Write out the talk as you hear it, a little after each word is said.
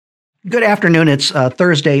Good afternoon. It's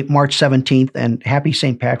Thursday, March 17th, and happy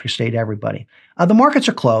St. Patrick's Day to everybody. The markets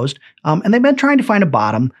are closed, and they've been trying to find a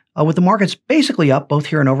bottom, with the markets basically up both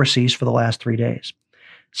here and overseas for the last 3 days.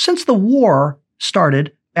 Since the war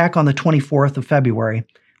started back on the 24th of February,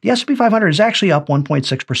 the S&P 500 is actually up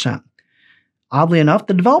 1.6%. Oddly enough,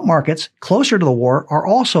 the developed markets closer to the war are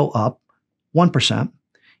also up 1%, and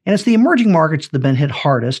it's the emerging markets that have been hit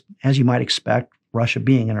hardest, as you might expect, Russia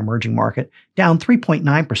being an emerging market, down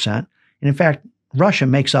 3.9%. And in fact, Russia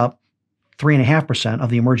makes up 3.5%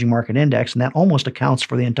 of the emerging market index, and that almost accounts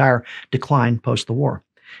for the entire decline post the war.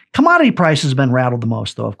 Commodity prices have been rattled the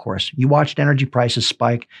most, though, of course. You watched energy prices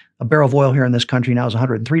spike. A barrel of oil here in this country now is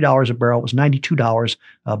 $103 a barrel. It was $92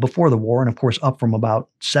 before the war, and of course up from about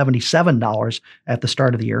 $77 at the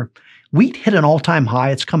start of the year. Wheat hit an all-time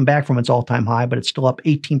high. It's come back from its all-time high, but it's still up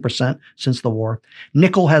 18% since the war.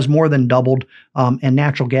 Nickel has more than doubled, and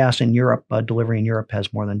natural gas in Europe, delivery in Europe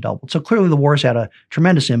has more than doubled. So clearly the war has had a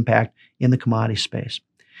tremendous impact in the commodity space.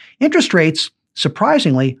 Interest rates,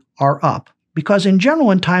 surprisingly, are up because in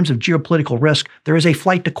general, in times of geopolitical risk, there is a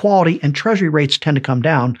flight to quality and treasury rates tend to come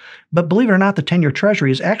down. But believe it or not, the 10-year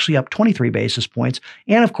treasury is actually up 23 basis points.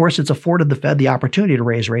 And of course, it's afforded the Fed the opportunity to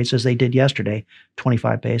raise rates as they did yesterday,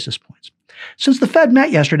 25 basis points. Since the Fed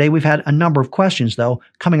met yesterday, we've had a number of questions, though,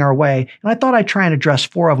 coming our way, and I thought I'd try and address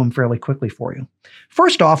 4 of them fairly quickly for you.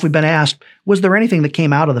 First off, we've been asked, was there anything that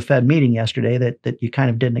came out of the Fed meeting yesterday that you kind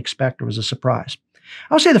of didn't expect or was a surprise?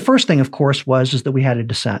 I would say the first thing, of course, is that we had a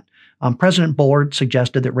dissent. President Bullard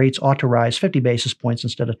suggested that rates ought to rise 50 basis points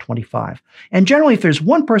instead of 25. And generally, if there's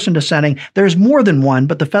one person dissenting, there's more than one,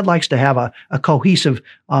 but the Fed likes to have a cohesive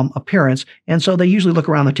appearance. And so they usually look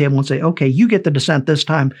around the table and say, okay, you get the dissent this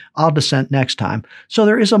time, I'll dissent next time. So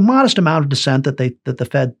there is a modest amount of dissent that the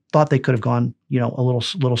Fed thought they could have gone, a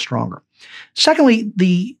little stronger. Secondly,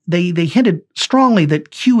 they hinted strongly that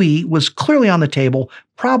QE was clearly on the table,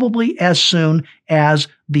 probably as soon as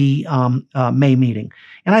the May meeting.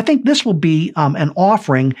 And I think this will be an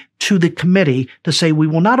offering to the committee to say we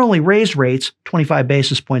will not only raise rates 25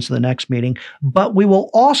 basis points in the next meeting, but we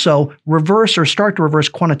will also reverse or start to reverse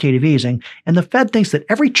quantitative easing. And the Fed thinks that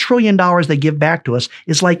every $1 trillion they give back to us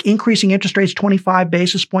is like increasing interest rates 25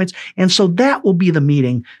 basis points. And so that will be the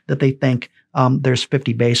meeting that they think there's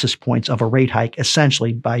 50 basis points of a rate hike,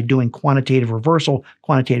 essentially by doing quantitative reversal,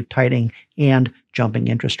 quantitative tightening, and jumping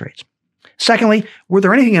interest rates. Secondly, were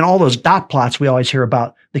there anything in all those dot plots we always hear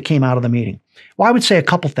about that came out of the meeting? Well, I would say a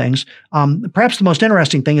couple things. Perhaps the most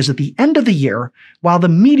interesting thing is at the end of the year, while the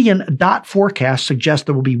median dot forecast suggests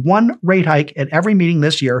there will be one rate hike at every meeting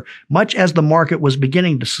this year, much as the market was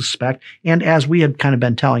beginning to suspect, and as we had kind of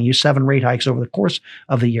been telling you, 7 rate hikes over the course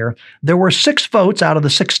of the year, there were 6 votes out of the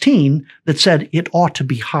 16 that said it ought to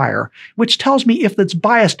be higher, which tells me if it's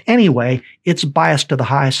biased anyway, it's biased to the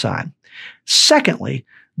high side. Secondly,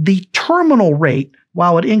 the terminal rate,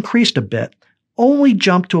 while it increased a bit, only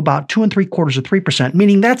jumped to about 2.75 or 3%,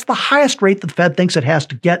 meaning that's the highest rate the Fed thinks it has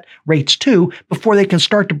to get rates to before they can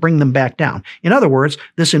start to bring them back down. In other words,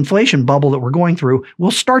 this inflation bubble that we're going through will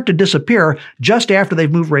start to disappear just after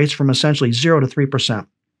they've moved rates from essentially 0 to 3%.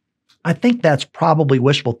 I think that's probably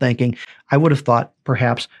wishful thinking. I would have thought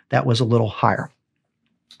perhaps that was a little higher.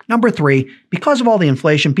 Number 3, because of all the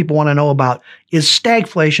inflation people want to know about, is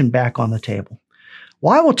stagflation back on the table?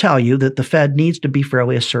 Well, I will tell you that the Fed needs to be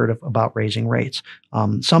fairly assertive about raising rates.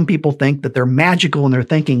 Some people think that they're magical in their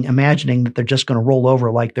thinking, imagining that they're just going to roll over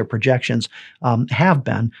like their projections have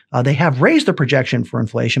been. They have raised the projection for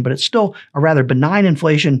inflation, but it's still a rather benign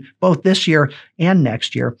inflation both this year and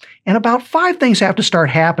next year. And about 5 things have to start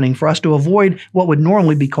happening for us to avoid what would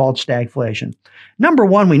normally be called stagflation. Number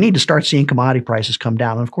 1, we need to start seeing commodity prices come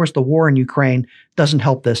down. And of course, the war in Ukraine doesn't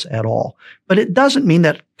help this at all. But it doesn't mean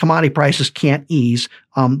that commodity prices can't ease.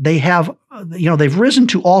 They've risen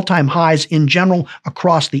to all-time highs in general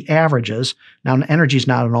across the averages. Now, energy is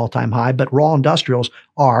not an all-time high, but raw industrials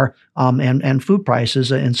are, and food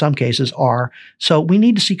prices in some cases are. So we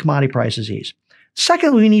need to see commodity prices ease.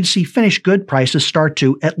 Secondly, we need to see finished good prices start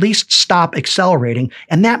to at least stop accelerating,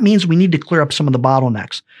 and that means we need to clear up some of the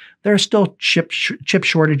bottlenecks. There are still chip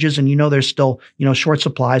shortages, and there's still short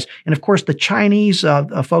supplies. And of course, the Chinese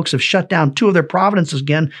folks have shut down 2 of their provinces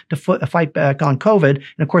again to fight back on COVID,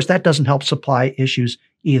 and of course that doesn't help supply issues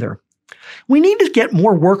either. We need to get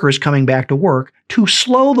more workers coming back to work to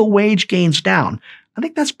slow the wage gains down. I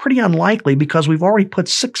think that's pretty unlikely because we've already put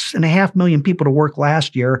 6.5 million people to work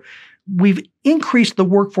last year. We've increased the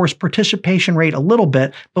workforce participation rate a little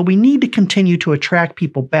bit, but we need to continue to attract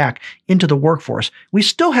people back into the workforce. We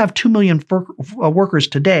still have 2 million workers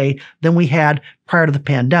today than we had prior to the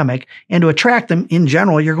pandemic. And to attract them in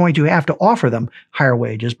general, you're going to have to offer them higher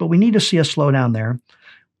wages, but we need to see a slowdown there.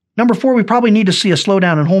 Number 4, we probably need to see a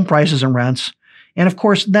slowdown in home prices and rents. And of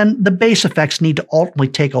course, then the base effects need to ultimately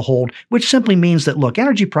take a hold, which simply means that, look,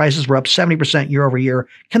 energy prices were up 70% year over year.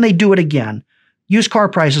 Can they do it again? Used car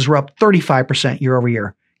prices were up 35% year over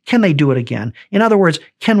year. Can they do it again? In other words,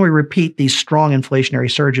 can we repeat these strong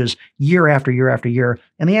inflationary surges year after year after year?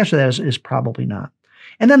 And the answer to that is probably not.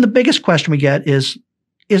 And then the biggest question we get is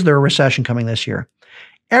there a recession coming this year?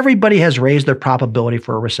 Everybody has raised their probability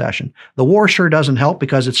for a recession. The war sure doesn't help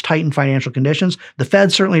because it's tightened financial conditions. The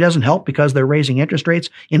Fed certainly doesn't help because they're raising interest rates.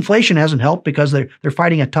 Inflation hasn't helped because they're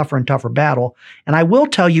fighting a tougher and tougher battle. And I will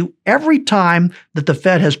tell you, every time that the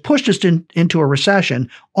Fed has pushed us into a recession,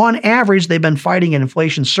 on average, they've been fighting an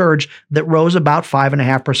inflation surge that rose about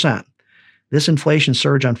 5.5%. This inflation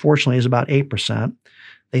surge, unfortunately, is about 8%.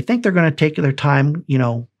 They think they're going to take their time,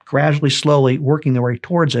 gradually, slowly working their way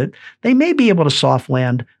towards it. They may be able to soft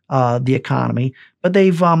land the economy, but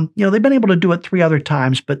they've been able to do it 3 other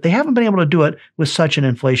times, but they haven't been able to do it with such an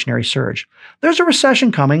inflationary surge. There's a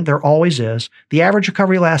recession coming. There always is. The average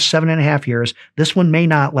recovery lasts 7.5 years. This one may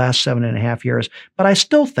not last 7.5 years, but I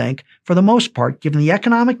still think, for the most part, given the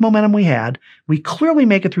economic momentum we had, we clearly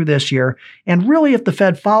make it through this year. And really, if the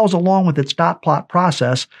Fed follows along with its dot plot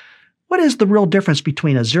process, what is the real difference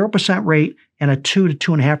between a 0% rate and a 2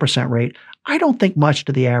 to 2.5% rate? I don't think much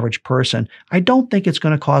to the average person. I don't think it's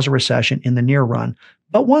going to cause a recession in the near run.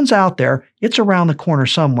 But one's out there, it's around the corner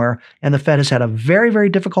somewhere, and the Fed has had a very, very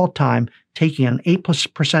difficult time taking an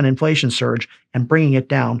 8% inflation surge and bringing it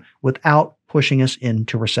down without pushing us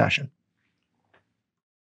into recession.